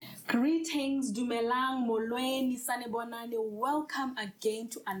Greetings, Dumelang, Molweni, Sanebonani. Welcome again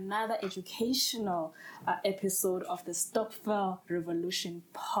to another educational episode of the Stokvel Revolution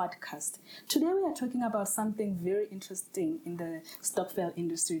podcast. Today we are talking about something very interesting in the Stokvel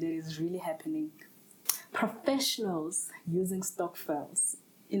industry that is really happening. Professionals using Stokvels.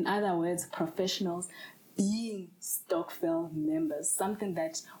 In other words, professionals being Stokvel members, something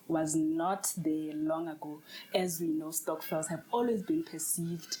that was not there long ago. As we know, Stokvels have always been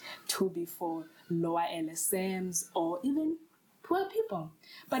perceived to be for lower LSMs or even poor people.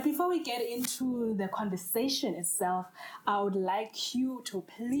 But before we get into the conversation itself, I would like you to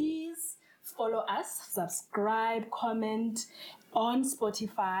please follow us, subscribe, comment on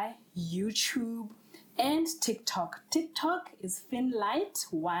Spotify, YouTube, and TikTok. TikTok is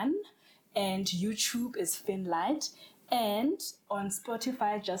Finlight1 and YouTube is Finlight. And on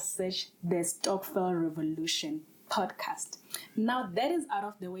Spotify, just search the Stokvel Revolution podcast. Now that is out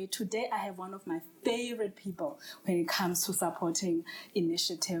of the way. Today I have one of my favorite people when it comes to supporting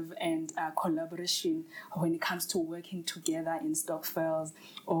initiative and collaboration, when it comes to working together in Stokvels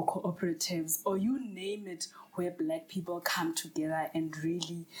or cooperatives or you name it, where Black people come together and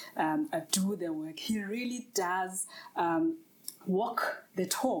really do their work. He really does walk the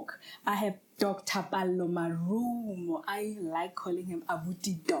talk. I have Dr. Pallo Marumo. I like calling him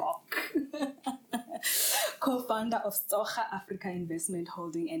Abuti Doc. Co-founder of Tsoga Afrika Investment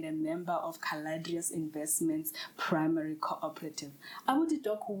Holdings and a member of Caladrius Investments Primary Cooperative. Abuti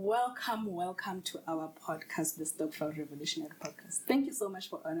Doc, welcome to our podcast, the Stokvel Revolutionary Podcast. Thank you so much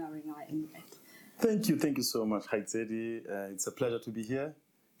for honoring our invite. Thank you so much, Haitsedi. It's a pleasure to be here.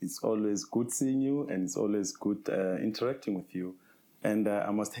 It's always good seeing you, and it's always good interacting with you. And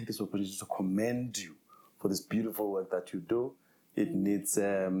I must take this opportunity to commend you for this beautiful work that you do. It needs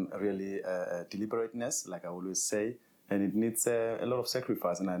really deliberateness, like I always say, and it needs a lot of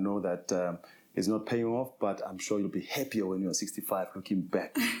sacrifice. And I know that it's not paying off, but I'm sure you'll be happier when you're 65 looking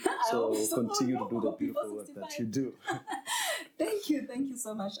back. So continue to do the beautiful work that you do. Thank you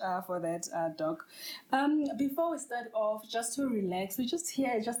so much for that, Doc. Before we start off, just to relax, we just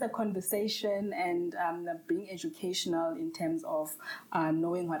hear just a conversation and being educational in terms of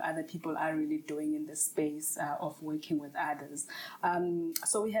knowing what other people are really doing in the space of working with others.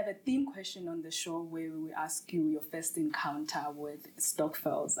 So we have a theme question on the show where we ask you your first encounter with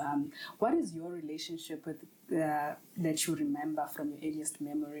Stokvels. What is your relationship with that you remember from your earliest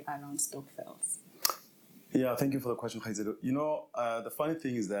memory around Stokvels? Yeah, thank you for the question, Haitsedi. You know, the funny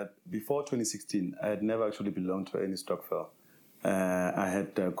thing is that before 2016, I had never actually belonged to any Stokvel. I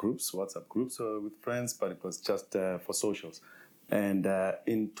had groups, WhatsApp groups with friends, but it was just for socials. And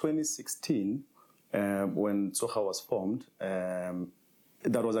in 2016, when Tsoga was formed, that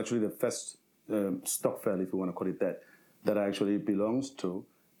was actually the first Stokvel, if you want to call it that I actually belonged to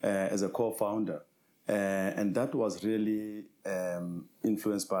as a co-founder. And that was really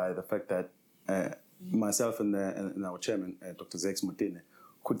influenced by the fact that myself and our chairman, Dr. Zex Motene,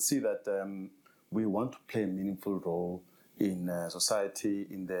 could see that we want to play a meaningful role in society,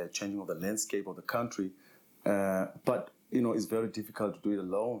 in the changing of the landscape of the country. But, you know, it's very difficult to do it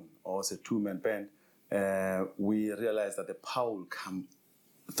alone or as a two-man band. We realized that the power will come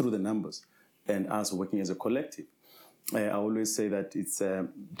through the numbers and us working as a collective. I always say that it's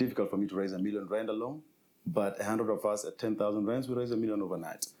difficult for me to raise R1 million alone, but 100 of us at 10,000 rands, we raise R1 million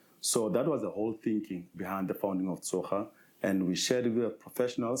overnight. So that was the whole thinking behind the founding of Tsoga, and we shared it with our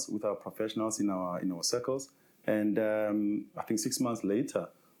professionals in our circles. And I think 6 months later,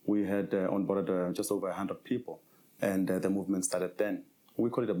 we had onboarded just over 100 people, and the movement started then. We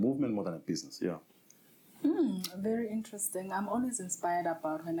call it a movement more than a business, yeah. Very interesting. I'm always inspired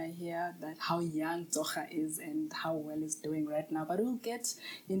about when I hear that how young Tsoga is and how well it's doing right now. But we'll get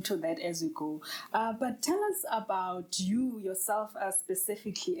into that as we go. But tell us about you yourself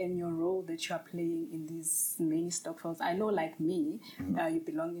specifically and your role that you are playing in these many Stokvels. I know, like me, you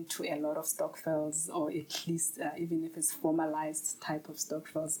belong to a lot of Stokvels, or at least even if it's formalized type of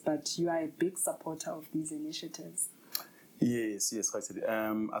Stokvels. But you are a big supporter of these initiatives. Yes,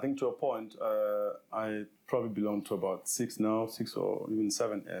 I think to a point, I probably belong to about 6 or even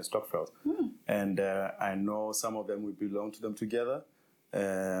 7 Stokvels. And I know some of them, we belong to them together.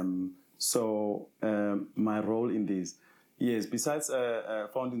 So my role in this, yes, besides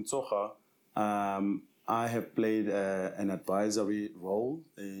founding Tsoga, I have played an advisory role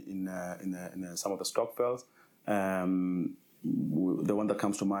in some of the Stokvels. The one that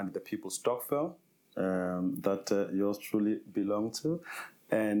comes to mind is the People's Stokvel. That yours truly belong to.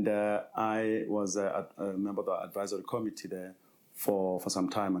 And I was a member of the advisory committee there for some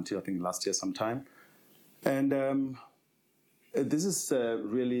time, until I think last year sometime. And This is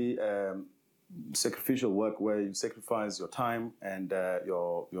really sacrificial work where you sacrifice your time and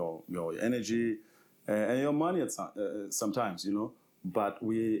your energy and your money at sometimes, But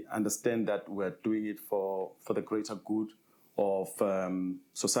we understand that we're doing it for the greater good of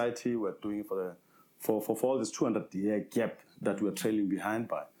society. We're doing it for all this 200-year gap that we're trailing behind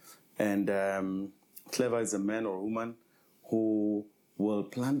by. And clever is a man or woman who will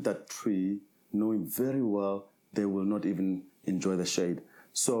plant that tree knowing very well they will not even enjoy the shade.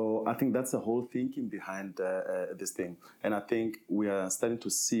 So I think that's the whole thinking behind this thing. And I think we are starting to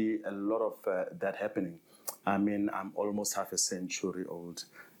see a lot of that happening. I mean, I'm almost half a century old.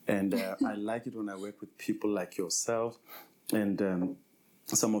 And I like it when I work with people like yourself and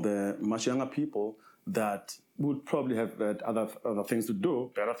some of the much younger people that would probably have other things to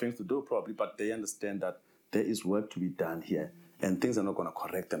do, better things to do probably, but they understand that there is work to be done here. And things are not going to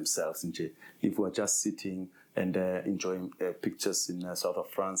correct themselves if we're just sitting and enjoying pictures in south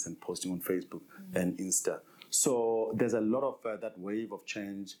of France and posting on Facebook and Insta. So there's a lot of that wave of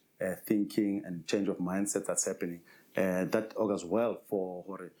change, thinking and change of mindset that's happening. That augurs well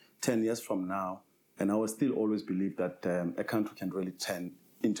for 10 years from now. And I will still always believe that a country can really turn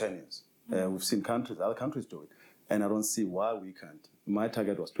in 10 years. We've seen other countries do it. And I don't see why we can't. My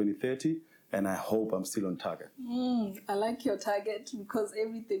target was 2030. And I hope I'm still on target. I like your target because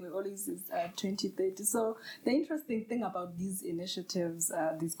everything we always is 2030. So the interesting thing about these initiatives,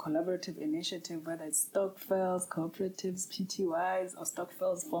 these collaborative initiatives, whether it's Stokvels, cooperatives, PTYs, or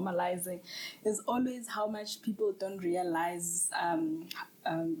Stokvels formalizing, is always how much people don't realize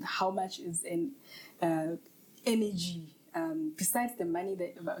how much is in energy. Besides the money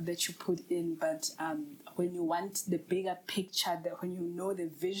that you put in, but when you want the bigger picture, when you know the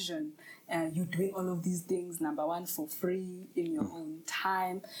vision, you're doing all of these things, number one, for free in your own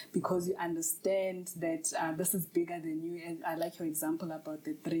time, because you understand that this is bigger than you. And I like your example about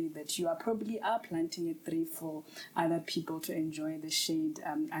the tree, that you are probably planting a tree for other people to enjoy the shade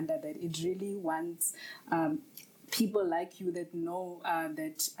under that. It really wants people like you that know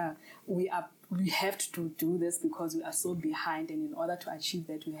that we have to do this because we are so behind, and in order to achieve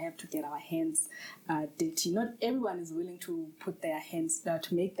that, we have to get our hands dirty. Not everyone is willing to put their hands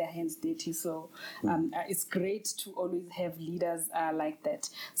to make their hands dirty. So it's great to always have leaders like that.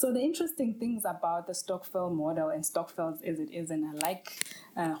 So the interesting things about the Stokvel model and Stokvels as it is, and I like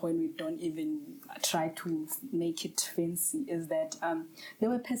when we don't even try to make it fancy, is that they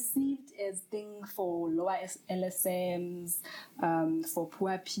were perceived as things for lower LSMs, for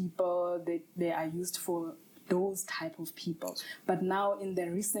poor people. They are used for those type of people. But now in the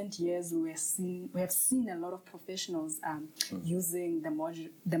recent years, we have seen a lot of professionals using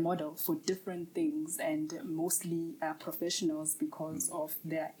the model for different things, and mostly professionals, because of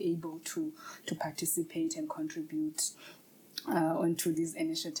they're able to participate and contribute onto this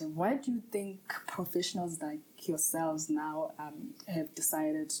initiative. Why do you think professionals like yourselves now have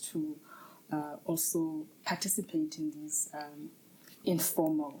decided to also participate in these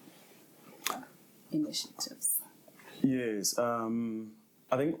informal initiatives? Yes,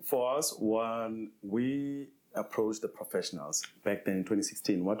 I think for us, when we approached the professionals back then in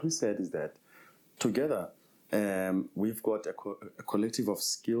 2016, what we said is that together we've got a collective of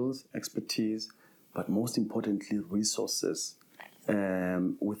skills, expertise, but most importantly, resources,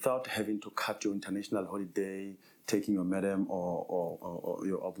 without having to cut your international holiday, taking your madam or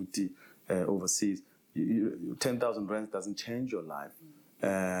your abuti overseas. 10,000 rands doesn't change your life.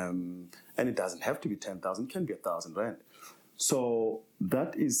 And it doesn't have to be 10,000, it can be 1,000 rand. So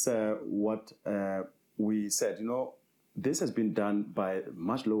that is what we said. This has been done by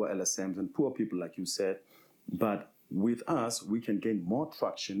much lower LSMs and poor people, like you said. But with us, we can gain more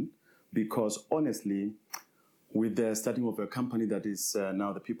traction because, honestly, with the starting of a company that is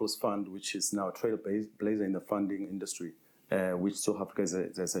now the People's Fund, which is now a trailblazer in the funding industry, which South Africa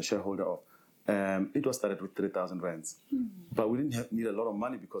is a shareholder of, it was started with 3,000 rands. But we didn't need a lot of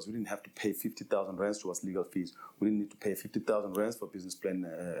money because we didn't have to pay 50,000 rands towards legal fees. We didn't need to pay 50,000 rands for business plan,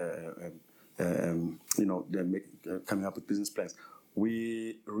 coming up with business plans.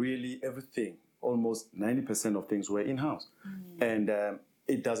 We really, everything, almost 90% of things were in-house. And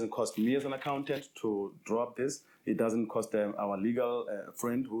it doesn't cost me as an accountant to draw up this. It doesn't cost our legal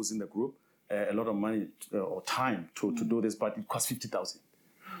friend who's in the group a lot of money or time to do this, but it costs 50,000.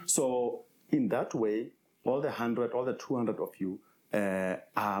 So in that way, all the 100, all the 200 of you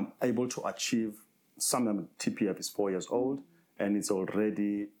are able to achieve. Some TPF is 4 years old, and it's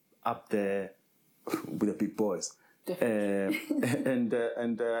already up there with the big boys. And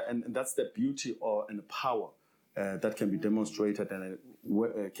that's the beauty and the power that can be demonstrated, and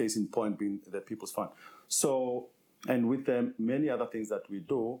a case in point being the People's Fund. So And with many other things that we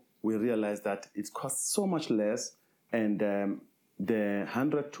do, we realize that it costs so much less, and the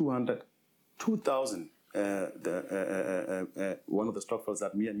 100, 200, 2,000, one of the Stokvels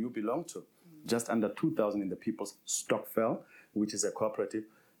that me and you belong to, just under 2,000 in the People's Stokvel, which is a cooperative.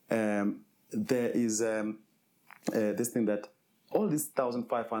 There is this thing that all these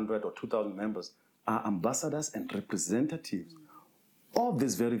 1,500 or 2,000 members are ambassadors and representatives of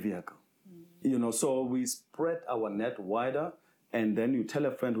this very vehicle. You know, so we spread our net wider, and then you tell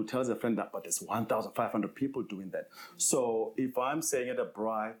a friend who tells a friend that, but there's 1,500 people doing that. So if I'm saying at a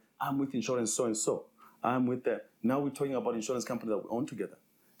bribe, I'm with insurance so-and-so, I'm with the, now we're talking about insurance company that we own together.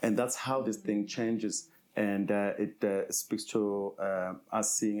 And that's how this thing changes. And it speaks to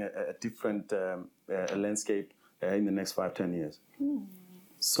us seeing a different landscape in the next 5-10 years.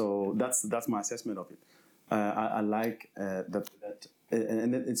 So that's my assessment of it. I like that,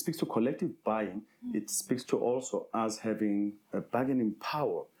 and it speaks to collective buying. It speaks to also us having a bargaining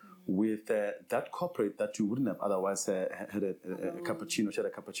power with that corporate that you wouldn't have otherwise had a cappuccino, shared a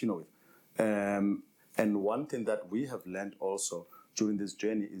cappuccino with. And one thing that we have learned also during this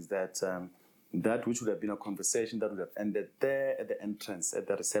journey is that that which would have been a conversation that would have ended there at the entrance, at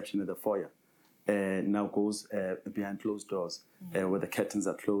the reception, at the foyer, now goes behind closed doors, where the curtains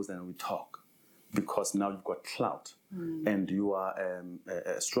are closed and we talk. Because now you've got clout, and you are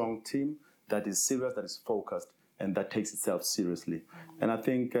a strong team that is serious, that is focused, and that takes itself seriously. And I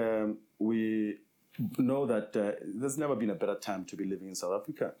think we know that there's never been a better time to be living in South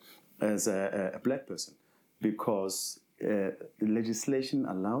Africa as a black person, because legislation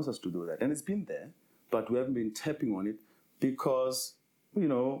allows us to do that. And it's been there, but we haven't been tapping on it because,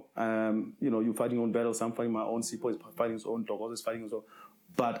 you're fighting your own battles, I'm fighting my own, Sipho is fighting his own, Dog is fighting his own.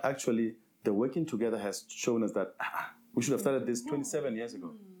 But actually, the working together has shown us that we should have started this 27 years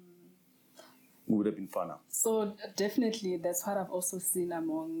ago. It would have been fun now. So definitely, that's what I've also seen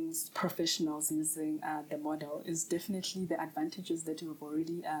amongst professionals using the model, is definitely the advantages that you've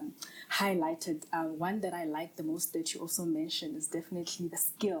already highlighted. One that I like the most that you also mentioned is definitely the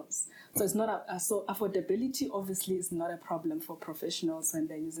skills. So it's not so affordability obviously is not a problem for professionals when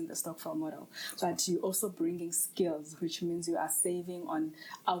they're using the Stokvel model, but you're also bringing skills, which means you are saving on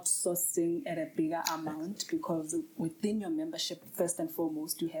outsourcing at a bigger amount, because within your membership, first and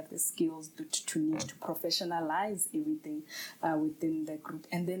foremost, you have the skills to need to professionalize everything within the group.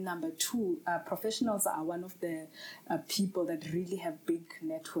 And then number two, professionals are one of the people that really have big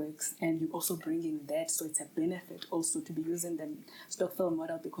networks, and you're also bringing that, so it's a benefit also to be using the Stokvel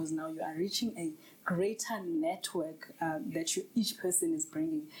model, because now you are reaching a greater network that each person is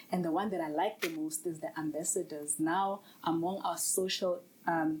bringing. And the one that I like the most is the ambassadors. Now, among our social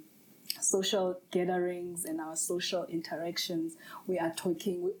gatherings and our social interactions, we are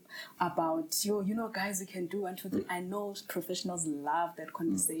talking about, guys, we can do 1, 2, 3. I know professionals love that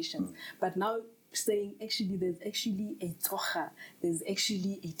conversations, but now saying actually there's actually a Tsoga, there's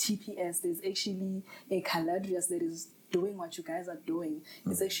actually a TPS, there's actually a Caladrius that is doing what you guys are doing.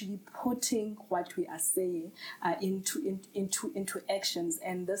 It's actually putting what we are saying into actions,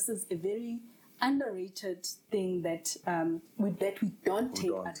 and this is a very underrated thing that we don't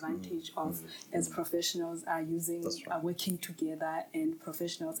take advantage of as professionals are using, working together and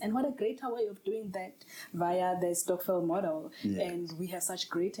professionals. And what a greater way of doing that via the Stokvel model. Yes. And we have such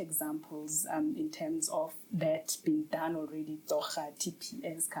great examples in terms of that being done already. Tsoga,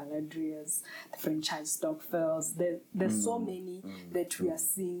 TPS, Caladrius, the franchise Stokvels. There's so many that we are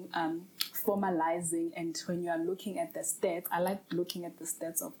seeing formalizing. And when you are looking at the stats, I like looking at the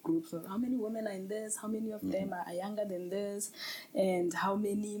stats of groups of how many women are in this, how many of them are younger than this, and how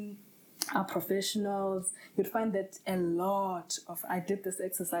many are professionals. You'd find that a lot of, I did this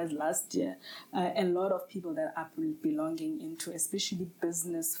exercise last year, a lot of people that are belonging into especially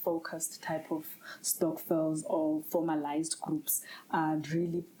business-focused type of Stokvels or formalized groups are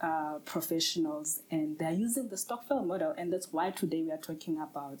really professionals, and they're using the Stokvel model. And that's why today we are talking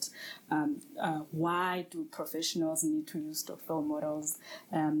about why do professionals need to use Stokvel models,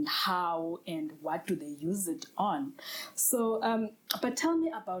 how and what do they use it on. So, but tell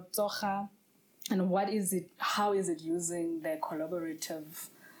me about Tsoga, and what is it? How is it using the collaborative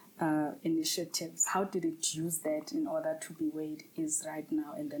initiatives? How did it use that in order to be where it is right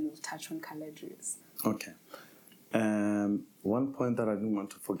now? And then we'll touch on Caladrius. Okay. One point that I didn't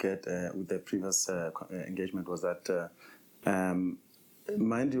want to forget with the previous engagement was that,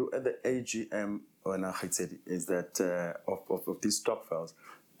 mind you, at the AGM is that of these Stokvels,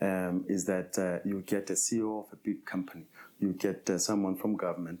 is that you get a CEO of a big company, you get someone from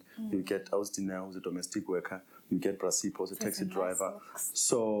government, you get Austina, who's a domestic worker, you get Brasipo, who's a taxi driver.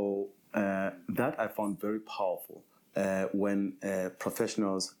 So that I found very powerful, when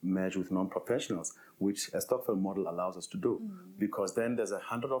professionals merge with non-professionals, which a Stokvel model allows us to do. Because then there's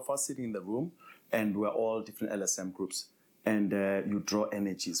 100 of us sitting in the room, and we're all different LSM groups. And you draw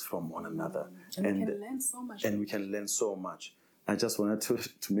energies from one another. And we can learn so much. And we can learn so much. I just wanted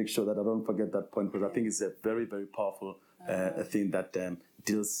to make sure that I don't forget that point, because I think it's a very, very powerful thing that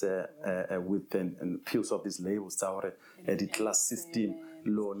deals with and peels off these labels. The class system,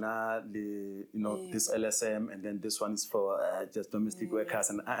 Lona, this LSM, and then this one is for just domestic workers.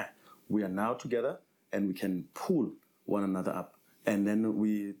 And we are now together, and we can pull one another up. And then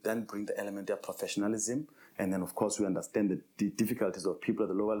we then bring the element of professionalism. And then, of course, we understand the difficulties of people at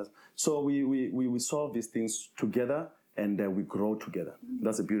the lower levels. So we solve these things together, and we grow together.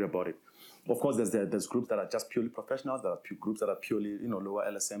 That's the beauty about it. Of course, there's groups that are just purely professionals. There are groups that are purely lower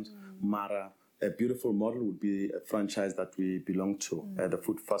LSMs. Mara, a beautiful model would be a franchise that we belong to, the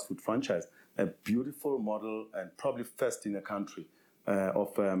fast food franchise. A beautiful model, and probably first in the country,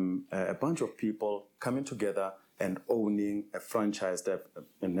 of a bunch of people coming together and owning a franchise,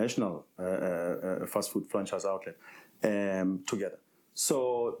 a national fast food franchise outlet together.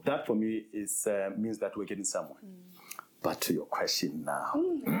 So that for me means that we're getting somewhere. But to your question now.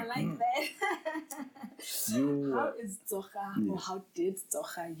 I like that. How is Tsoga, or how did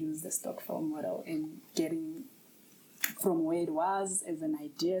Tsoga use the Stokvel model in getting from where it was as an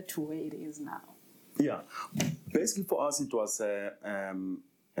idea to where it is now? Yeah. Basically for us it was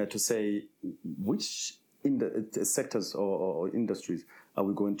to say which in the sectors or industries are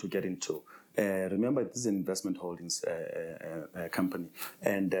we going to get into. Remember, this is an investment holdings company,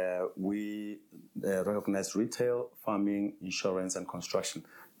 and we recognize retail, farming, insurance, and construction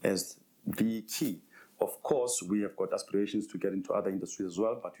as the key. Of course, we have got aspirations to get into other industries as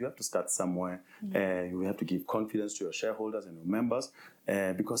well, but you have to start somewhere. You have to give confidence to your shareholders and your members,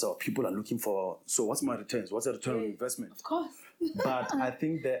 because our people are looking for, so what's my returns? What's the return on investment? Of course. But I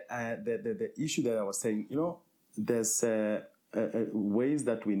think the issue that I was saying, there's ways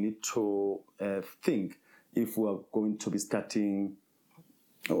that we need to think if we're going to be starting,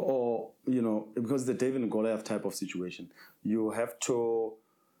 or, because the David and Goliath type of situation, you have to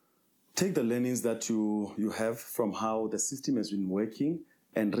take the learnings that you have from how the system has been working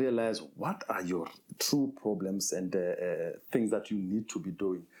and realize what are your true problems and things that you need to be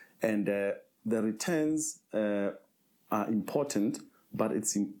doing. And the returns are important, but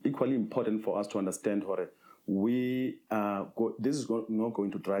it's equally important for us to understand what this is not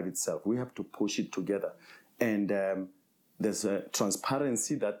going to drive itself. We have to push it together. And there's a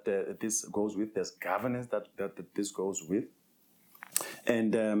transparency that this goes with. There's governance that this goes with.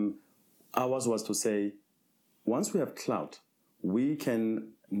 And ours was to say, once we have clout, we can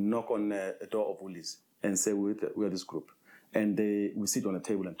knock on a door of Woolies and say we're this group. And we sit on a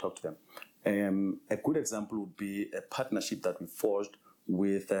table and talk to them. A good example would be a partnership that we forged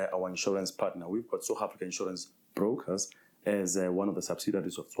with our insurance partner. We've got Tsoga Afrika Insurance Brokers as one of the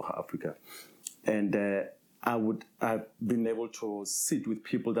subsidiaries of Tsoga Afrika. And I've been able to sit with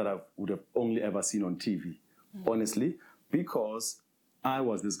people that I would have only ever seen on TV, honestly, because I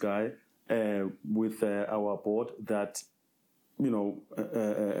was this guy with our board that,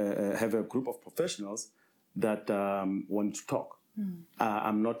 have a group of professionals that want to talk.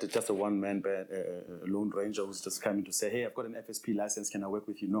 I'm not just a one-man lone ranger who's just coming to say, hey, I've got an FSP license, can I work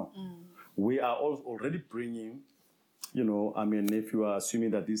with you? No. We are already bringing, if you are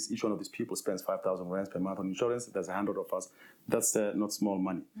assuming that each one of these people spends 5,000 rands per month on insurance, there's 100 of us, that's not small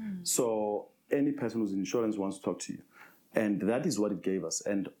money. So any person who's in insurance wants to talk to you. And that is what it gave us.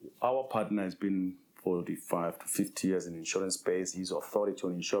 And our partner has been 45 to 50 years in insurance space. He's authority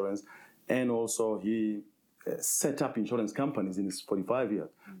on insurance. And also he set up insurance companies in his 45 years,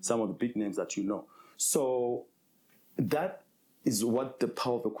 some of the big names that you know. So that is what the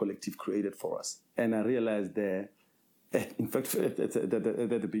power of the collective created for us. And I realized there, in fact, at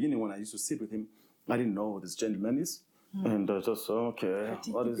the beginning when I used to sit with him, I didn't know who this gentleman is. And I just, okay,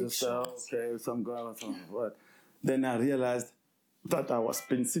 what is this? Okay, some guy or something, what? Then I realized that I was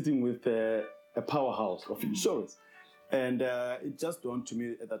been sitting with a powerhouse of insurance. And it just dawned to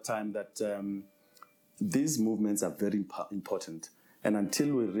me at that time that these movements are very important. And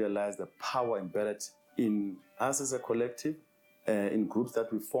until we realize the power embedded in us as a collective, in groups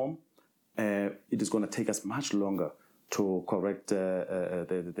that we form, it is going to take us much longer to correct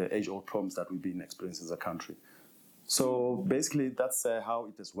the age-old problems that we've been experiencing as a country. So basically, that's how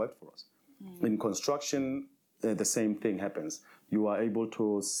it has worked for us. In construction, the same thing happens. You are able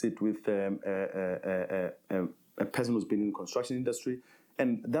to sit with a person who's been in the construction industry.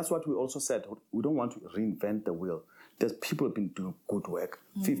 And that's what we also said. We don't want to reinvent the wheel. There's people who have been doing good work,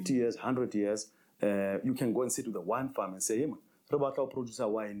 50 years, 100 years. you can go and sit with the wine farm and say, hey, man, re batla ho producer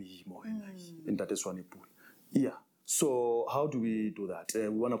wine in that is one pool. Yeah. So how do we do that? We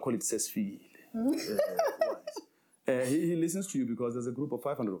want to call it Sesfile. He listens to you because there's a group of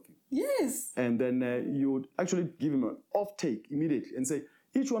 500 of you. Yes. And then you would actually give him an off-take immediately and say,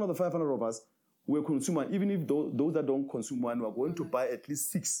 each one of the 500 of us will consume one. Even if those that don't consume one, we're going to buy at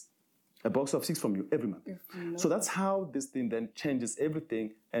least 6, a box of 6 from you every month. So that's how this thing then changes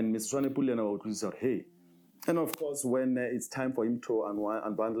everything. And Mr. Swane Puliana will say, hey. And of course, when it's time for him to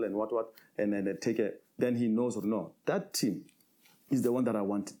unbundle and what, and then take it, then he knows or no, that team is the one that I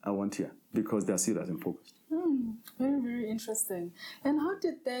want here because they're serious and focused. Very, very interesting. And how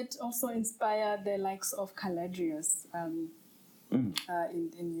did that also inspire the likes of Caladrius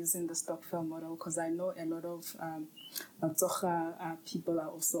in using the Stokvel model? Because I know a lot of Tsoga people are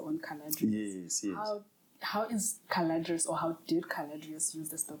also on Caladrius. Yes. How is Caladrius, or how did Caladrius use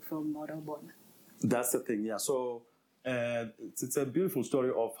the Stokvel model, Bona? That's the thing, yeah. So it's a beautiful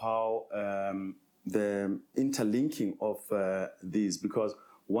story of how the interlinking of these, because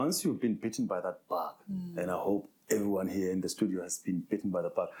once you've been bitten by that bug, and I hope everyone here in the studio has been bitten by the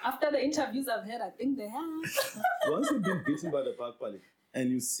bug. After the interviews I've had, I think they have. Once you've been bitten by the bug, Pali, and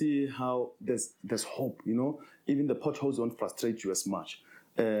you see how there's hope, even the potholes don't frustrate you as much.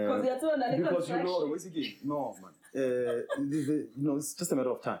 Because no, man. It's just a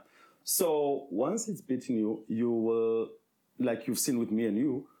matter of time. So once it's bitten you, you will, like you've seen with me and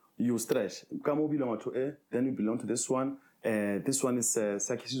you stretch. Then you belong to this one. This one is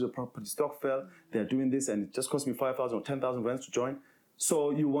Sakisizo Property Stokvel. They're doing this, and it just cost me 5,000 or 10,000 rands to join.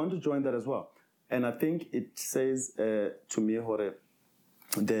 So you want to join that as well. And I think it says to me, Hore,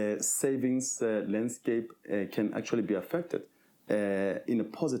 the savings landscape can actually be affected in a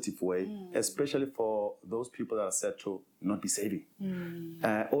positive way, especially for those people that are said to not be saving.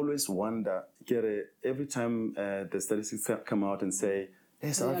 I always wonder, every time the statistics come out and say,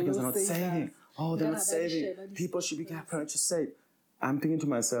 hey, South Africans are not saving. Oh, they're not saving. People should be prepared to save. I'm thinking to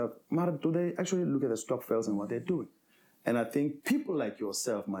myself, Mara, do they actually look at the Stokvels and what they're doing? And I think people like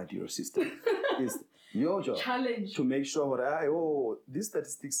yourself, my dear sister, is your job to make sure these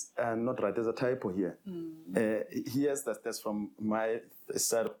statistics are not right. There's a typo here. Here's that's from my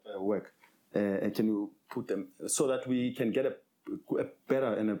side of work. Can you put them so that we can get a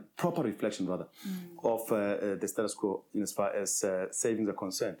better and a proper reflection, rather, of the status quo in as far as savings are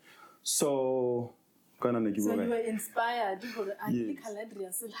concerned. So you were inspired.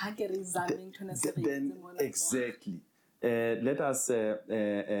 Yes. Then exactly. Let us,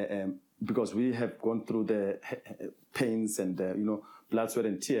 because we have gone through the pains and blood, sweat,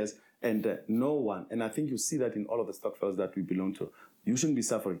 and tears, and no one, and I think you see that in all of the Stokvels that we belong to, you shouldn't be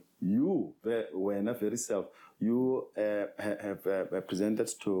suffering. You were enough very self. You have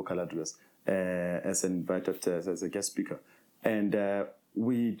presented to Caladrius as an invited, as a guest speaker, and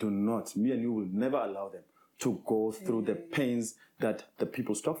we do not, me and you will never allow them to go through the pains that the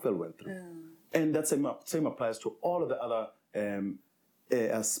people Stokvel went through. And that same applies to all of the other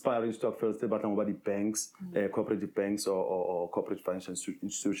aspiring Stokvels, the banks, cooperative banks, or corporate financial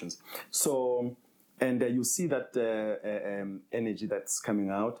institutions. So, and you see that energy that's coming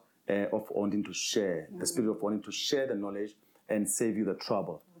out of wanting to share, the spirit of wanting to share the knowledge and save you the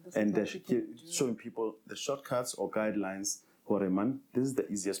trouble. And showing people the shortcuts or guidelines. This is the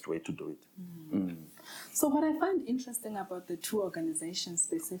easiest way to do it. So what I find interesting about the two organizations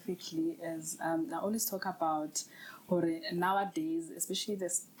specifically is I always talk about nowadays, especially the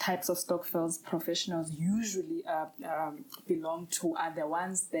types of Stokvels professionals usually belong to are the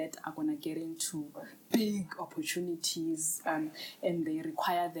ones that are going to get into big opportunities and they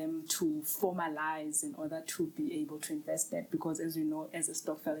require them to formalize in order to be able to invest that, because as you know, as a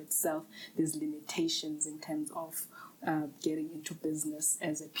Stokvel itself, there's limitations in terms of getting into business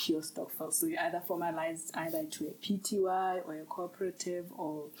as a pure Stokvel. So you either formalize either to a PTY or a cooperative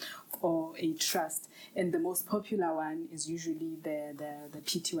or a trust. And the most popular one is usually the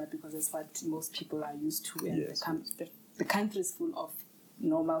PTY, because that's what most people are used to. And yes. The country is full of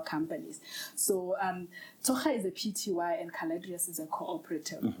normal companies. So Tsoga is a PTY and Caladrius is a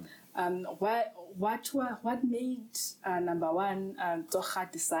cooperative. What made number one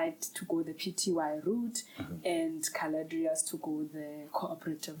Tsoga decide to go the PTY route and Caladrius to go the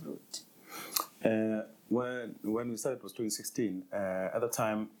cooperative route? When we started, it was 2016. At the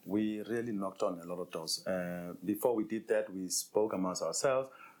time, we really knocked on a lot of doors. Before we did that, we spoke amongst ourselves.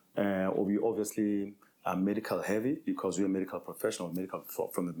 We obviously are medical heavy because we're medical professionals,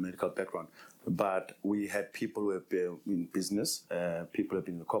 from a medical background. But we had people who have been in business, people who have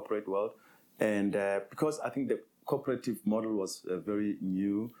been in the corporate world. And because I think the cooperative model was very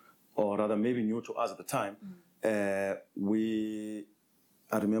new or rather maybe new to us at the time, I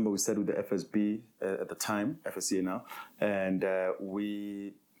remember we said with the FSB at the time, FSCA now, and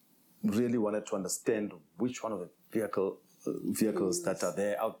we really wanted to understand which one of the vehicles that are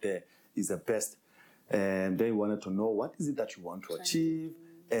out there is the best. And they wanted to know what is it that you want to achieve,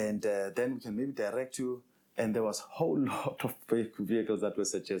 and then we can maybe direct you. And there was a whole lot of fake vehicles that were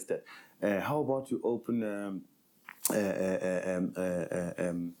suggested. How about you open a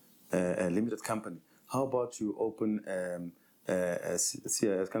limited company? How about you open a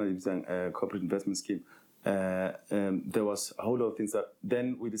corporate investment scheme? There was a whole lot of things that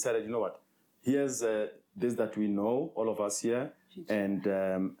then we decided, you know what, here's this that we know, all of us here, and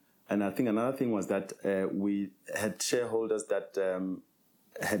I think another thing was that we had shareholders that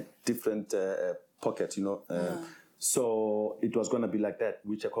had different pockets, so it was going to be like that,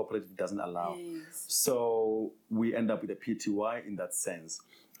 which a cooperative doesn't allow. Yes. So we end up with a PTY in that sense.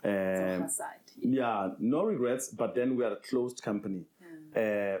 Yeah, no regrets, but then we are a closed company.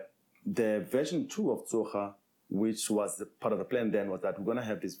 The version 2 of Tsoga, which was the part of the plan then, was that we're going to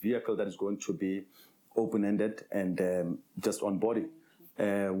have this vehicle that is going to be open-ended and just onboarding,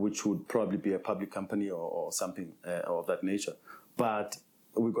 which would probably be a public company or something of that nature. But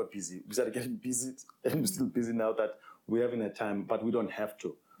we got busy. We started getting busy, and we're still busy now that we're having a time, but we don't have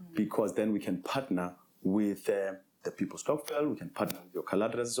to, because then we can partner with the people Stokvel, we can partner with your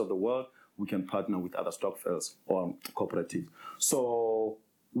Caladres of the world, we can partner with other Stokvels or cooperatives. So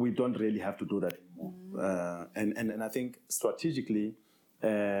we don't really have to do that anymore. And I think strategically,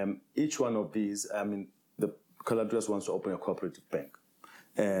 each one of these, the Caladres wants to open a cooperative bank.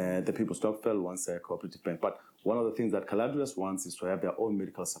 The people Stokvel wants a cooperative bank. But one of the things that Caladres wants is to have their own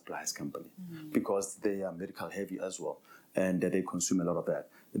medical supplies company, because they are medical heavy as well, and they consume a lot of that.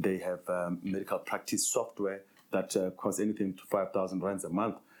 They have medical practice software that costs anything to 5,000 rands a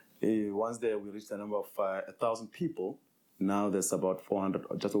month. Once we reach the number of 1,000 people. Now there's about 400,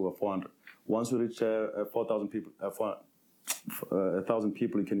 or just over 400. Once we reach 4,000 people, 1,000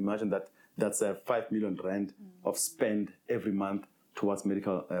 people, you can imagine that that's 5 million rand of spend every month towards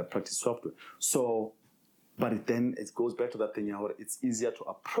medical practice software. So, but then it goes back to that thing, it's easier to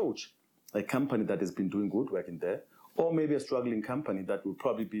approach a company that has been doing good work in there, or maybe a struggling company that will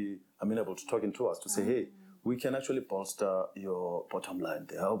probably be amenable to talking to us to say, hey, we can actually bolster your bottom line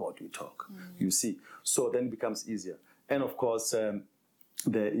there. How about we talk? You see. So then it becomes easier. And of course,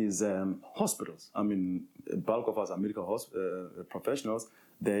 there is hospitals. Bulk of us are medical professionals.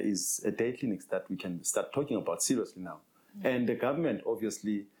 There is a day clinics that we can start talking about seriously now. And the government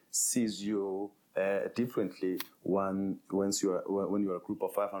obviously sees you differently when you are a group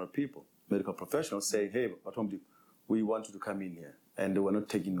of 500 people, medical professionals saying, hey, we want you to come in here. And we're not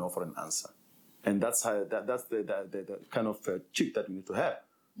taking no for an answer. And that's the kind of check that we need to have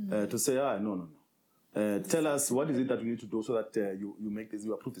to say, no. Tell us what is it that we need to do so that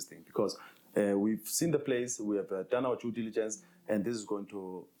you approve this thing, because we've seen the place, we have done our due diligence, and this is going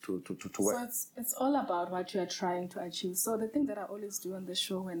to work. So it's all about what you are trying to achieve. So the thing that I always do on the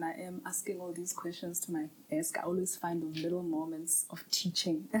show when I am asking all these questions to my guests, I always find those little moments of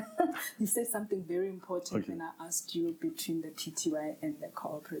teaching. You said something very important when I asked you between the PTY and the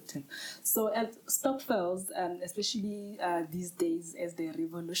cooperative. So at Stokvels, especially these days as they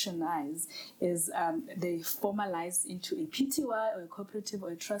revolutionize, is they formalize into a PTY or a cooperative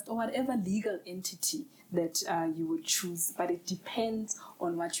or a trust or whatever legal entity that you would choose, but it depends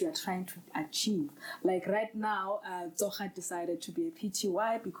on what you are trying to achieve. Like right now, Tsoga decided to be a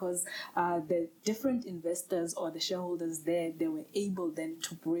PTY because the different investors or the shareholders there, they were able then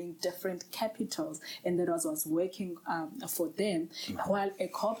to bring different capitals, and that was working for them. While a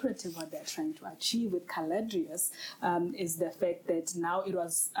cooperative, what they're trying to achieve with Caladrius is the fact that now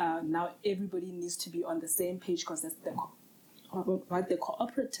now everybody needs to be on the same page, because that's what the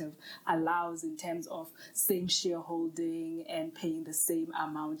cooperative allows in terms of same shareholding and paying the same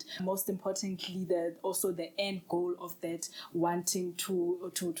amount. Most importantly, also the end goal of that, wanting to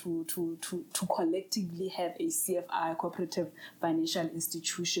collectively have a CFI, cooperative financial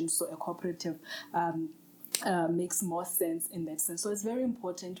institution, so a cooperative makes more sense in that sense. So it's very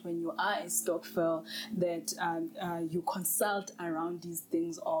important when you are a Stokvel that you consult around these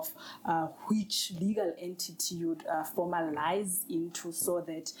things of which legal entity you'd formalize into, so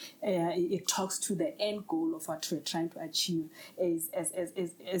that it talks to the end goal of what we're trying to achieve as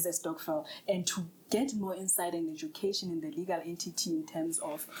a Stokvel, and to get more insight and education in the legal entity in terms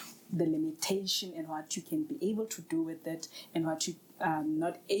of the limitation and what you can be able to do with it and what you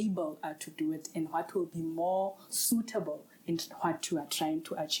not able to do it, and what will be more suitable what you are trying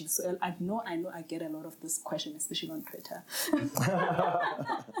to achieve. So I know I get a lot of this question, especially on Twitter.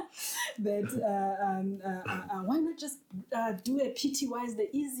 That why not just do a PTY is the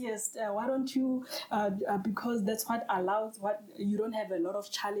easiest? Why don't you? Because that's what allows what you don't have a lot of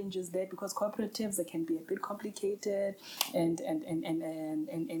challenges there, because cooperatives, they can be a bit complicated and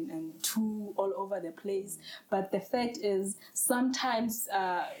too all over the place. But the fact is, sometimes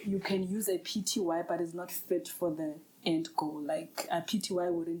you can use a PTY, but it's not fit for the end goal. Like a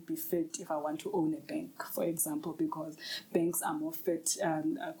PTY wouldn't be fit if I want to own a bank, for example, because banks are more fit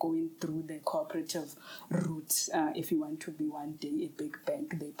going through the cooperative route. If you want to be one day a big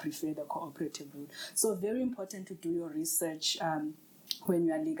bank, they prefer the cooperative route. So very important to do your research when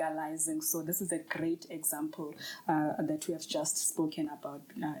you are legalizing. So this is a great example that we have just spoken about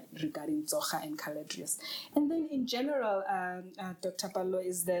regarding Tsoga and Caladrius. And then in general, Dr. Pallo,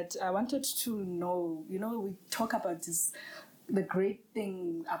 is that I wanted to know, we talk about this, the great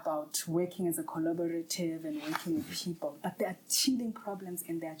thing about working as a collaborative and working with people, but there are teething problems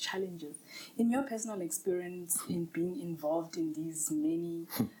and there are challenges. In your personal experience in being involved in these many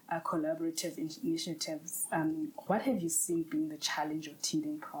collaborative initiatives, what have you seen being the challenge or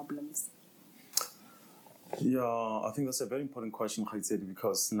teething problems? Yeah, I think that's a very important question, Khaitsedi,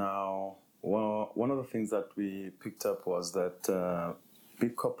 because now one of the things that we picked up was that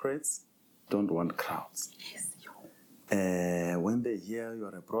big corporates don't want crowds. Yes. When they hear you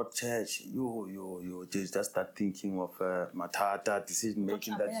are a broad church, you just start thinking of matata decision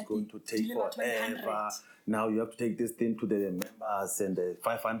making that's going to take forever. Now you have to take this thing to the members and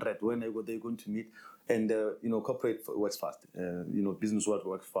 500. When are they going to meet? And corporate works fast. Business world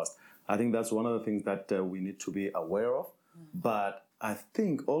works fast. I think that's one of the things that we need to be aware of. But I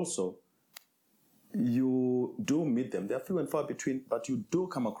think also you do meet them. They're few and far between, but you do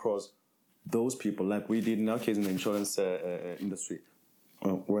come across those people, like we did in our case in the insurance industry,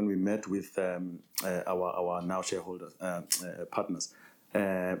 when we met with our now shareholders, partners.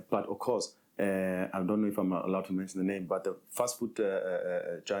 But of course, I don't know if I'm allowed to mention the name, but the fast food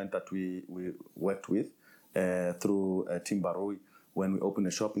giant that we worked with through Tim Baroi, when we opened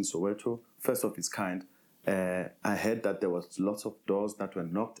a shop in Soweto, first of its kind, I heard that there was lots of doors that were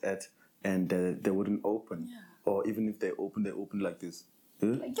knocked at and they wouldn't open. Yeah. Or even if they opened like this.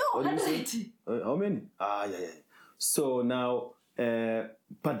 Like, yo, 180. How many? Yeah. So now,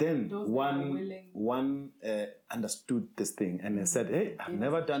 but then one understood this thing and they said, hey, I've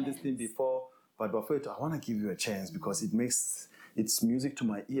never done this thing before, but Bafeto, I want to give you a chance because it's music to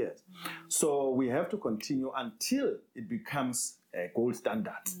my ears. So we have to continue until it becomes a gold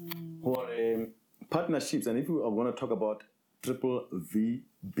standard for partnerships. And if we are going to talk about triple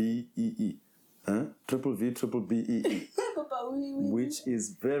VBEE, triple VBBEE, which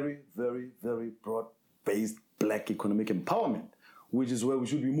is very, very, very broad-based Black economic empowerment, which is where we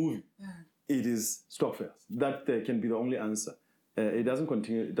should be moving. It is Stokvels. That can be the only answer. It doesn't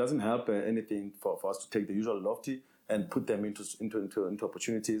continue. It doesn't help anything for us to take the usual lofty and put them into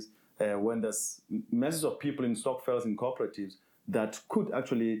opportunities when there's masses of people in Stokvels and cooperatives that could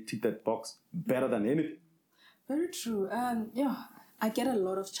actually tick that box better than anything. Very true. I get a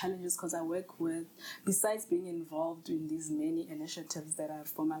lot of challenges because I work with, besides being involved in these many initiatives that are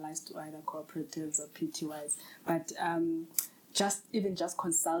formalized to either cooperatives or PTYs, but just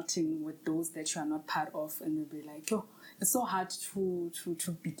consulting with those that you are not part of, and you'll be like, it's so hard to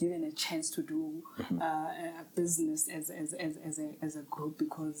be given a chance to do a business as a group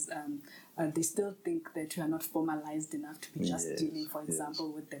because they still think that you are not formalized enough to be just dealing, for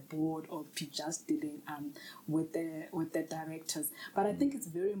example, with the board or be just dealing with the directors. But I think it's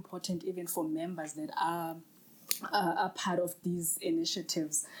very important even for members that are part of these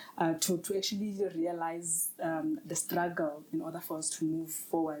initiatives to actually realize the struggle in order for us to move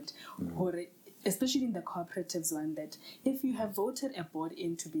forward. Especially in the cooperatives one, that if you have voted a board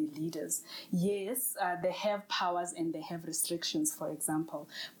in to be leaders, yes, they have powers and they have restrictions, for example,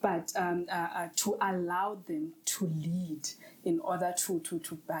 but to allow them to lead in order to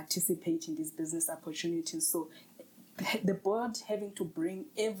participate in these business opportunities. So the board having to bring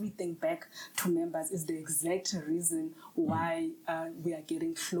everything back to members is the exact reason why we are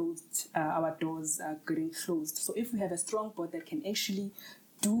getting closed, our doors are getting closed. So if we have a strong board that can actually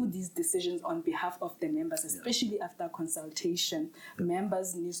do these decisions on behalf of the members, especially after consultation,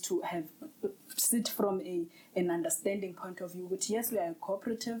 members need to sit from an understanding point of view, which yes, we are a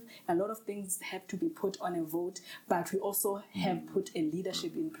cooperative, a lot of things have to be put on a vote, but we also have put a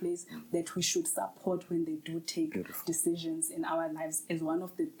leadership in place that we should support when they do take decisions in our lives, as one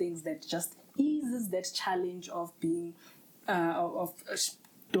of the things that just eases that challenge of being of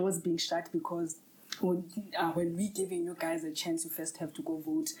doors being shut because when we're giving you guys a chance, you first have to go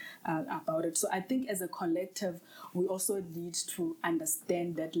vote about it. So I think as a collective, we also need to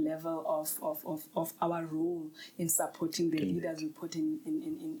understand that level of our role in supporting the leaders we put in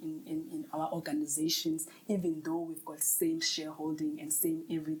our organizations, even though we've got same shareholding and same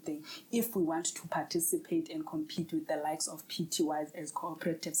everything. If we want to participate and compete with the likes of PTYs as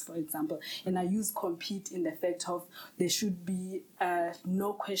cooperatives, for example, and I use compete in the fact of there should be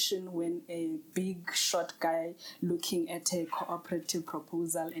no question when a big short guy looking at a cooperative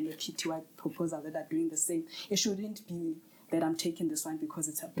proposal and a PTY proposal that are doing the same. It shouldn't be that I'm taking this one because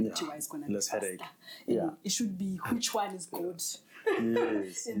it's a PTY is going to be faster. It should be which one is good.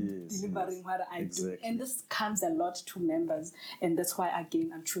 In delivering what I do. And this comes a lot to members, and that's why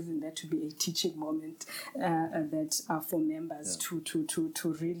again I'm choosing that to be a teaching moment for members to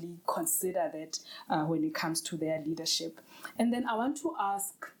really consider that when it comes to their leadership. And then I want to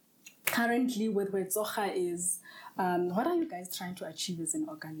ask, currently with where Tsoga is, what are you guys trying to achieve as an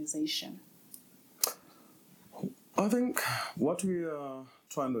organization? I think what we are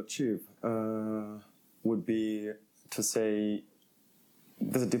trying to achieve would be to say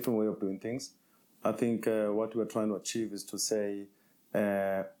there's a different way of doing things. I think what we're trying to achieve is to say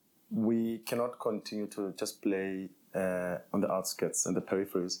we cannot continue to just play on the outskirts and the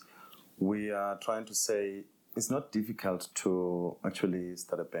peripheries. We are trying to say it's not difficult to actually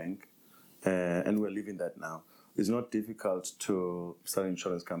start a bank, and we're living that now. It's not difficult to start an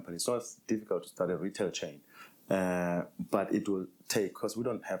insurance company. It's not difficult to start a retail chain. But it will take, because we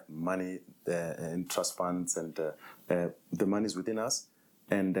don't have money in trust funds, and the money is within us.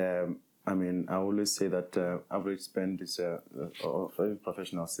 And I mean, I always say that average spend is, every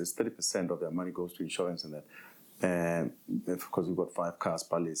professional says 30% of their money goes to insurance and that. Because we've got 5 cars,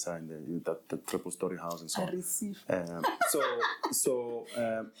 Palesa, and the triple-story house and so on.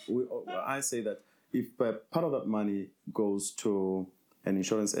 I say that if part of that money goes to an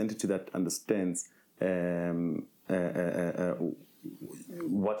insurance entity that understands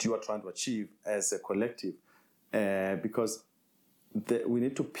what you are trying to achieve as a collective, because we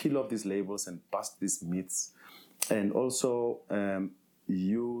need to peel off these labels and bust these myths, and also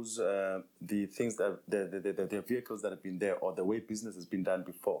use the things that the vehicles that have been there, or the way business has been done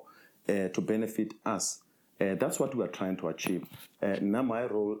before, to benefit us. That's what we are trying to achieve. Now my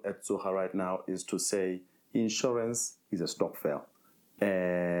role at Tsoga right now is to say insurance is a Stokvel.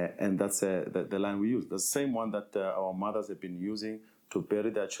 And that's the line we use. The same one that our mothers have been using to bury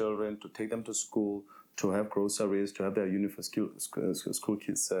their children, to take them to school, to have groceries, to have their school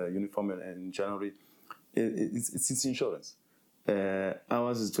kids' uniform in January. It's insurance.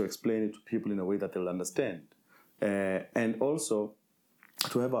 Ours is to explain it to people in a way that they'll understand. And also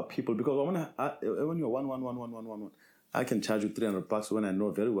to have our people, because when you're 1, I can charge you $300 when I know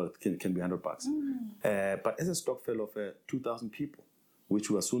very well it can be $100. But as a Stokvel of 2,000 people, which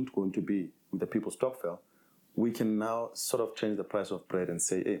we are soon going to be with the People's Stokvel, we can now sort of change the price of bread and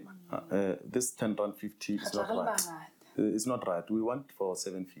say, hey, this R10.50 is not right. It's not right. We want for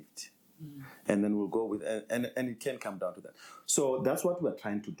 $7.50. And then we'll go with, and it can come down to that. So that's what we're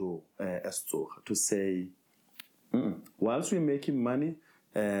trying to do as Tsoga, to say, whilst we're making money,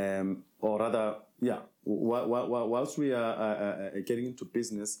 or rather, whilst we are getting into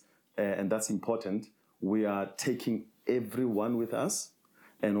business, and that's important, we are taking everyone with us,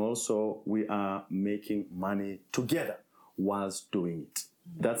 and also we are making money together whilst doing it.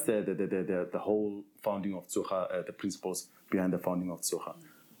 That's the whole founding of Tsoga, the principles behind the founding of Tsoga.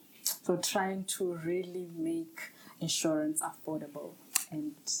 So trying to really make insurance affordable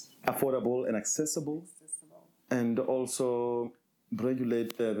and accessible, and also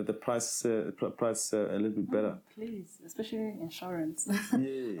regulate the price a little bit better. Please, especially insurance.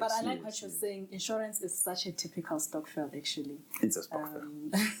 Yes, but I like what you're saying. Insurance is such a typical Stokvel, actually. It's a Stokvel.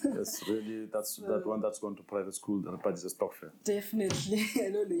 Yes, really, that one that's gone to private school, but it's a Stokvel. Definitely. I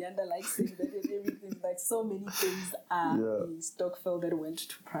know Luyanda likes saying that and everything. Like, so many things are a Stokvel that went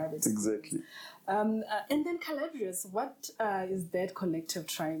to private school. Exactly. And then Caladrius, what is that collective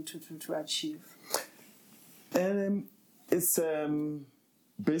trying to achieve? It's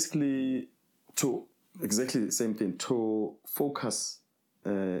basically to exactly the same thing, to focus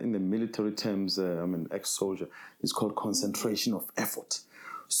in the military terms. I'm an ex-soldier. It's called concentration of effort.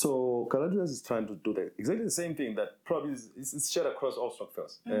 So Caladrius is trying to do exactly the same thing that probably is shared across all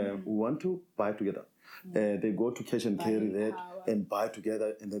Stokvels. We want to buy together. They go to cash and carry that and buy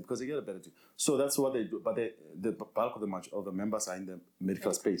together, and because they get a better deal. So that's what they do. But the bulk of the members are in the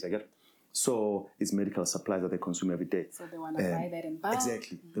medical space. I get it. So it's medical supplies that they consume every day. So they want to buy that in bulk.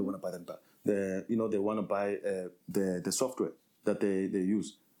 Exactly. They want to buy that in bulk. They want to buy the software that they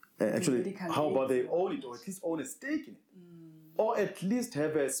use. Actually, how about they own it, or at least own a stake in it, or at least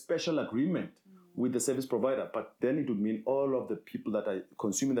have a special agreement with the service provider? But then it would mean all of the people that are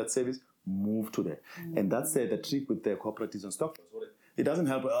consuming that service move to there, and that's the trick with the cooperatives and Stokvels. It doesn't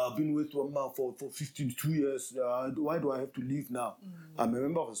help. I've been with Wama for 52 years. Why do I have to leave now? I'm a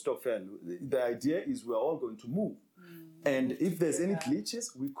member of the Stokvel. The idea is we're all going to move. And if there's any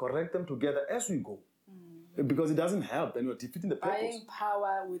glitches, we correct them together as we go. Because it doesn't help, then you're defeating the purpose. Buying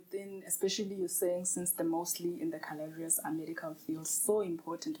power within, especially you're saying, since they're mostly in the Calabria medical field, so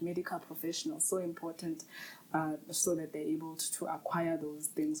important, medical professionals, so important, so that they're able to acquire those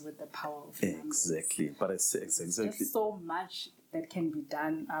things with the power of numbers. Exactly, but it's exactly. There's so much that can be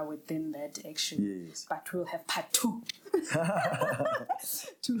done within that action. Yes. But we'll have part 2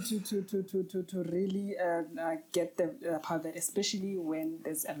 to really get the part that, especially when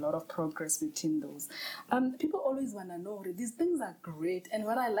there's a lot of progress between those. People always want to know, these things are great. And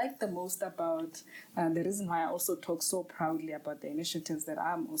what I like the most about, the reason why I also talk so proudly about the initiatives that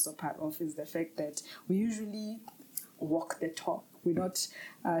I'm also part of, is the fact that we usually walk the talk. We're not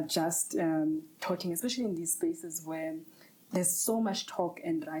just talking, especially in these spaces where there's so much talk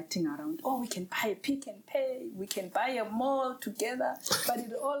and writing around, we can buy a Pick and Pay, we can buy a mall together, but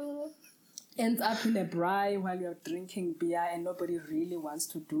it all ends up in a braai while you're drinking beer and nobody really wants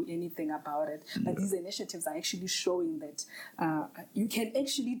to do anything about it. But these initiatives are actually showing that you can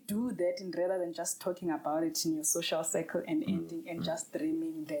actually do that, and rather than just talking about it in your social circle and ending and just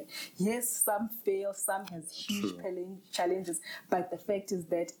dreaming there. Yes, some fail, some has huge challenges, but the fact is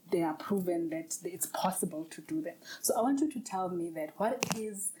that they are proven that it's possible to do that. So I want you to tell me that what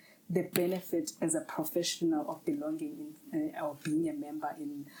is the benefit as a professional of belonging in or being a member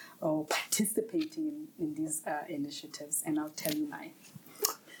in or participating in these initiatives, and I'll tell you mine.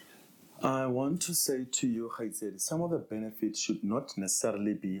 I want to say to you, Khaizedi, some of the benefits should not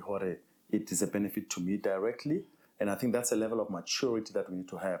necessarily be hore. It is a benefit to me directly, and I think that's a level of maturity that we need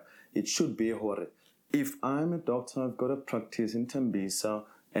to have. It should be hore. If I'm a doctor, I've got a practice in Tembisa,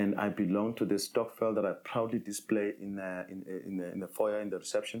 and I belong to the Stokvel that I proudly display in the foyer, in the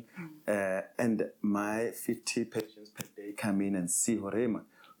reception. And my 50 patients per day come in and see Horema.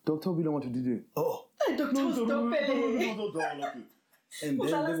 Doctor, we don't want to do. Oh, Dr. Stokvel. And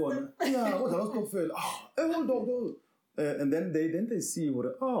then they want, what's Stokvel? And then they see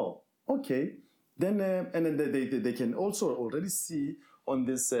what. Oh, okay. Then and then they can also already see on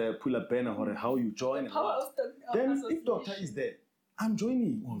this Pula banner how you join. Then if doctor is there, I'm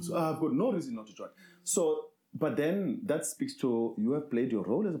joining also. I've got no reason not to join. So, but then that speaks to you have played your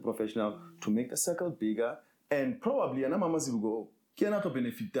role as a professional to make the circle bigger, and probably Anamamazi will go, Kiana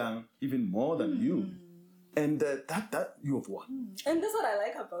benefit even more than you. And that you have won. And that's what I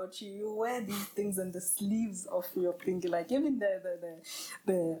like about you. You wear these things on the sleeves of your thing. Like even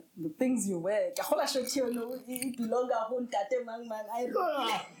the things you wear. It belong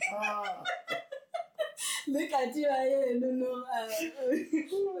look at you,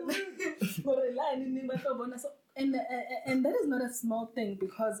 and that is not a small thing,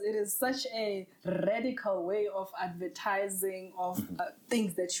 because it is such a radical way of advertising of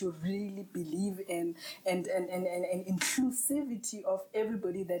things that you really believe in, and inclusivity of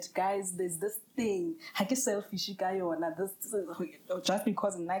everybody. That guys, there's this thing, selfish guy or this, just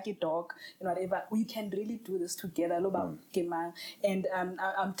because Nike dog, whatever, we can really do this together. And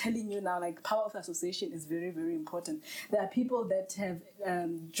I'm telling you now, like, power of association is very, very important. There are people that have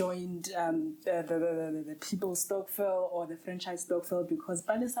joined the people's Stokvel or the franchise Stokvel because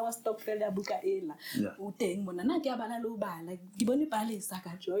Palesa was Stokvel ya buka ela. Uteng mona na ke abana lo ba like gibone Palesa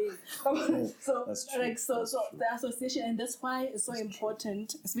ka join. So the association, and that's why it's so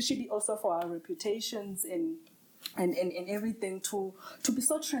important, especially also for our reputations and everything, to be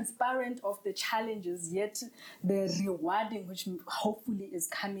so transparent of the challenges, yet the rewarding, which hopefully is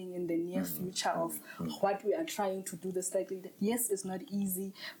coming in the near future of what we are trying to do. This, like, yes, it's not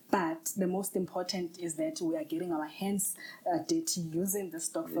easy, but the most important is that we are getting our hands dirty using the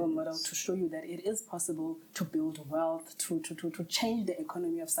Stokvel model to show you that it is possible to build wealth, to change the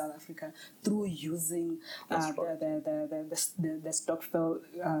economy of South Africa through using the Stokvel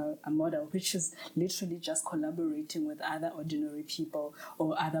model, which is literally just collaborating with other ordinary people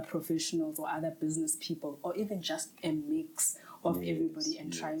or other professionals or other business people, or even just a mix of everybody,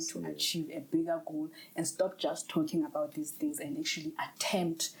 and trying to achieve a bigger goal, and stop just talking about these things and actually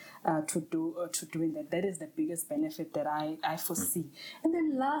attempt to doing that. That is the biggest benefit that I foresee. And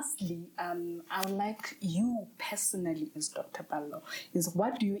then lastly, I would like you personally, as Dr. Pallo, is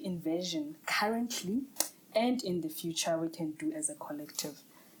what do you envision currently and in the future we can do as a collective,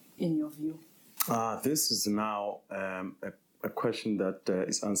 in your view? This is now a question that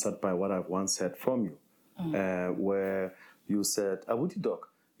is answered by what I've once heard from you, where you said, Abuti Doc,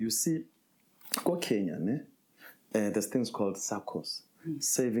 you see, go Kenya, there's things called SACCOs,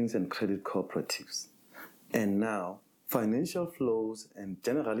 Savings and Credit Cooperatives. And now, financial flows and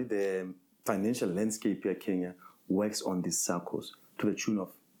generally the financial landscape here in Kenya works on these SACCOs to the tune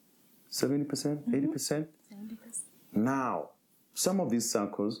of 70%, 80%. 70%. Now, some of these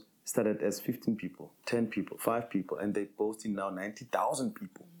SACCOs started as 15 people, 10 people, 5 people, and they're boasting now 90,000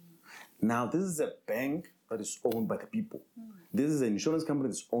 people. Now, this is a bank that is owned by the people. This is an insurance company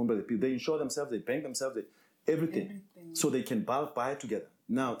that's owned by the people. They insure themselves, they bank themselves, everything. So they can buy together.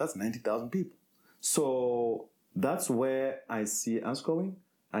 Now, that's 90,000 people. So that's where I see us going.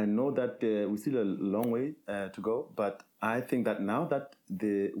 I know that we still a long way to go, but I think that now that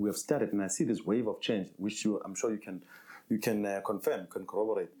we have started, and I see this wave of change, which I'm sure you can confirm, can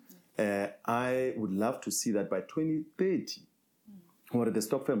corroborate. I would love to see that by 2030, where the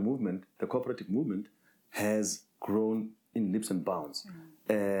Stokvel movement, the cooperative movement, has grown in leaps and bounds,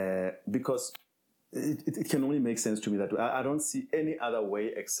 because it can only make sense to me that I don't see any other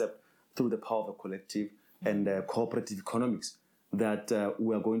way except through the power of the collective and cooperative economics that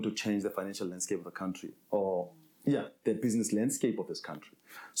we are going to change the financial landscape of the country, or the business landscape of this country.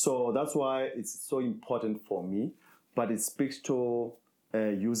 So that's why it's so important for me, but it speaks to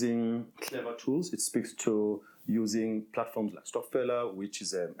using clever tools. It speaks to using platforms like Stokvel, which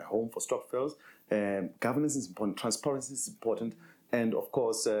is a home for Stokvels. Governance is important, transparency is important, and of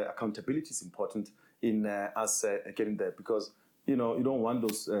course accountability is important in us getting there, because you don't want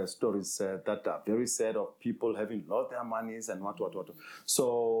those stories that are very sad of people having lost their monies and what.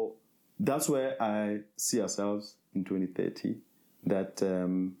 So that's where I see ourselves in 2030, that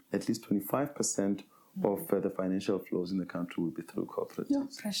at least 25% of the financial flows in the country will be through cooperatives. No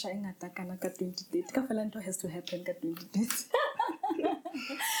pressure in Atakana 2030. Kafalanto has to happen 2030.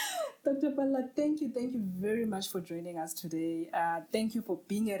 Dr. Pallo, thank you very much for joining us today. Thank you for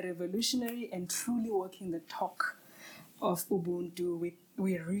being a revolutionary and truly walking the talk of Ubuntu.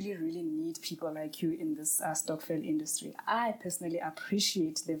 We really, really need people like you in this Stokvel industry. I personally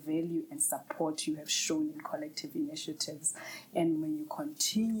appreciate the value and support you have shown in collective initiatives, and when you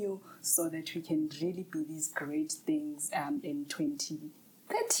continue so that we can really be these great things in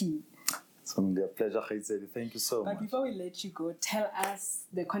 2030. It's a pleasure, Khizeli. Thank you so much. But before we let you go, tell us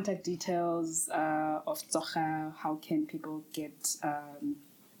the contact details of Tsoga. How can people get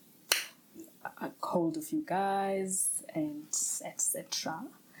a hold of you guys, and etc.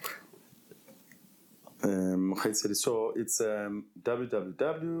 So it's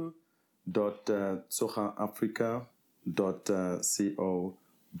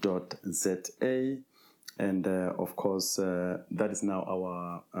www.tsogaafrica.co.za, and of course that is now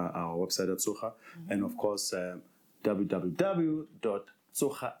our website at Tsoga, and of course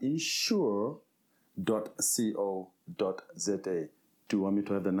www.tsogainsure.co.za. Do you want me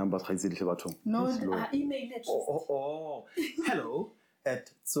to have the numbers? No, email it. Hello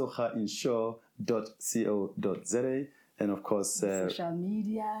at tsogainsure.co.za, and of course social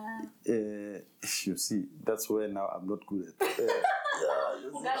media. You see, that's where now I'm not good at.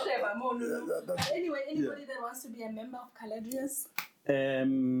 Anyway, anybody that wants to be a member of Caladrius?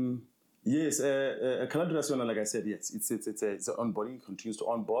 Yes, Caladrius, like I said, yes, it's onboarding, continues to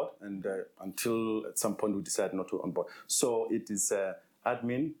onboard, and until at some point we decide not to onboard. So it is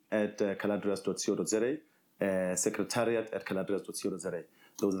admin at caladrius.co.za, secretariat at caladrius.co.za.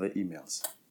 Those are the emails.